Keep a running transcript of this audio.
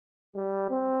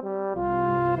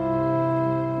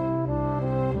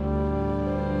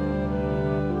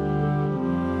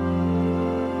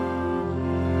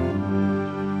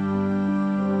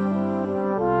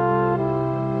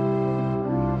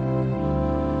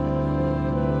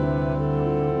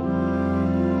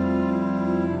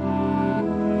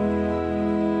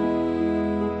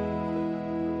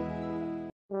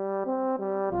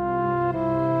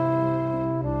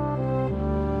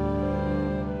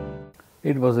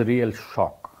It was a real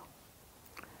shock.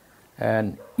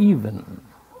 And even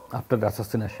after the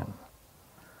assassination,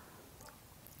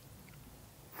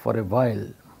 for a while,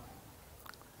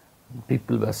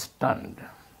 people were stunned.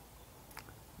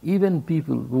 Even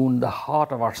people who in the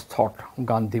heart of us thought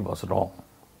Gandhi was wrong.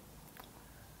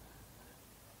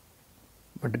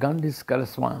 But Gandhi's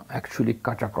charisma actually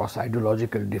cut across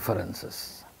ideological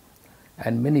differences.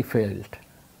 And many felt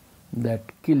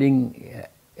that killing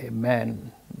a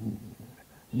man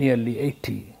nearly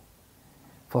 80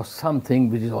 for something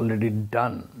which is already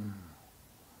done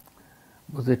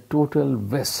was a total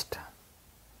waste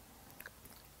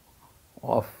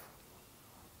of,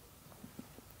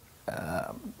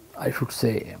 I should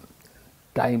say,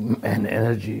 time and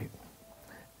energy,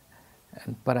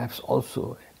 and perhaps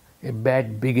also a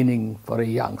bad beginning for a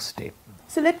young state.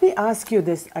 So let me ask you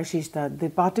this, Ashish, that the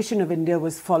partition of India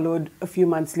was followed a few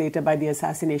months later by the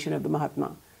assassination of the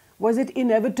Mahatma. Was it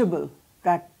inevitable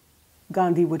that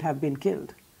Gandhi would have been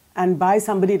killed, and by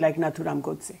somebody like Nathuram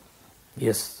Godse?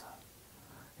 Yes.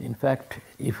 In fact,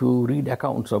 if you read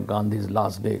accounts of Gandhi's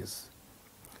last days,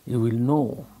 you will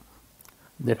know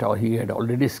that he had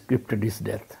already scripted his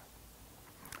death,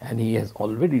 and he has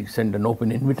already sent an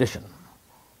open invitation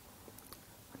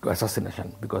to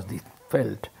assassination because he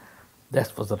felt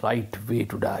that was the right way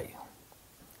to die.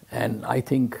 And I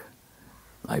think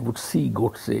I would see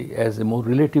Godse as a more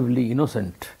relatively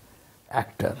innocent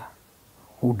actor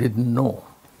who didn't know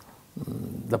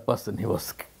the person he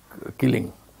was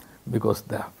killing, because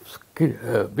the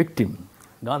victim,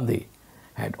 Gandhi,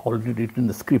 had already written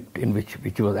the script in which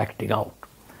he was acting out.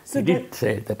 So he did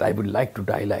say that I would like to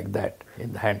die like that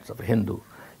in the hands of a Hindu,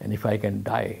 and if I can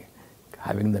die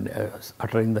having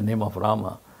uttering the name of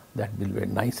Rama, that will be a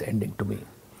nice ending to me.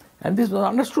 And this was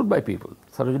understood by people.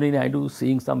 Sarojini Naidu,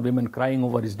 seeing some women crying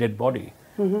over his dead body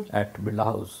at Birla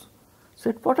House,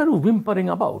 said, "What are you whimpering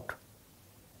about?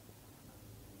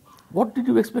 What did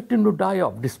you expect him to die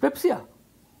of? Dyspepsia?"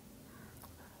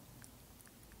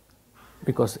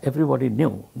 Because everybody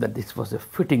knew that this was a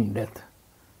fitting death,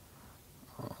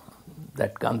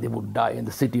 that Gandhi would die in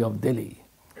the city of Delhi.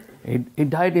 He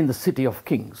died in the city of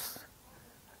kings,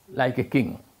 like a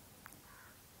king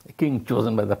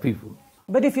chosen by the people.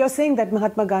 But if you're saying that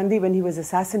Mahatma Gandhi, when he was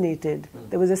assassinated,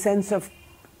 there was a sense of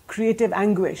creative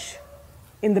anguish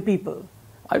in the people.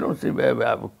 I don't say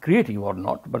creative or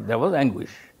not, but there was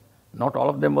anguish. Not all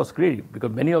of them was creative,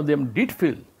 because many of them did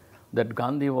feel that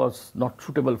Gandhi was not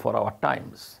suitable for our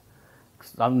times.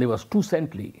 Gandhi was too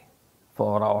saintly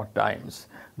for our times.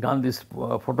 Gandhi's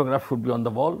photograph should be on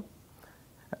the wall,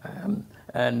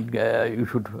 and you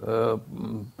should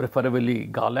preferably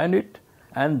garland it,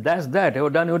 and that's that, you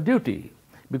have done your duty.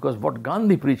 Because what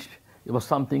Gandhi preached, it was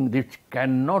something which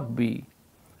cannot be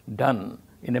done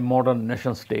in a modern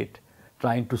nation state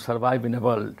trying to survive in a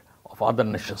world of other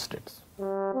nation states.